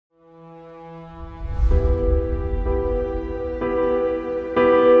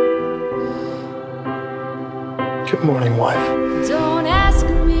Good morning, wife. Don't ask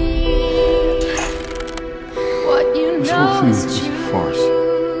me what you This know whole thing is is a true. farce.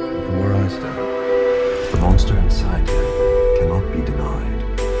 From where I stand, the monster inside him cannot be denied.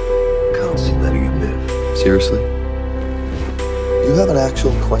 Can't see letting him live. Seriously? You have an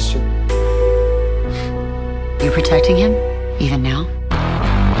actual question? You protecting him? Even now?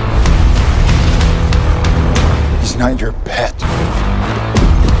 He's not your pet.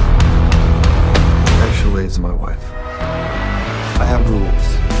 Ashley is my wife. I have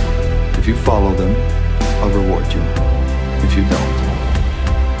rules. If you follow them, I'll reward you. If you don't,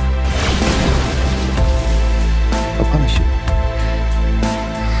 I'll punish you.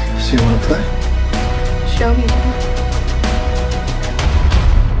 So you want to play? Show me.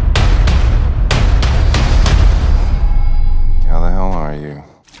 How the hell are you?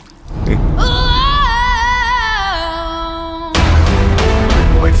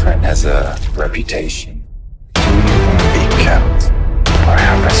 Boyfriend has a reputation. Do you want to be kept or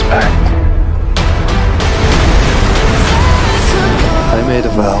have respect? I made a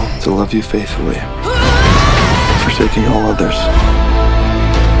vow to love you faithfully, forsaking all others,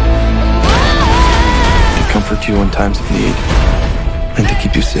 to comfort you in times of need, and to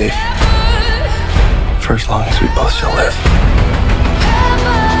keep you safe for as long as we both shall live.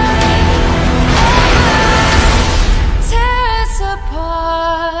 Tear us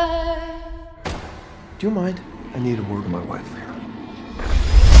apart. Do you mind? I need a word with my wife.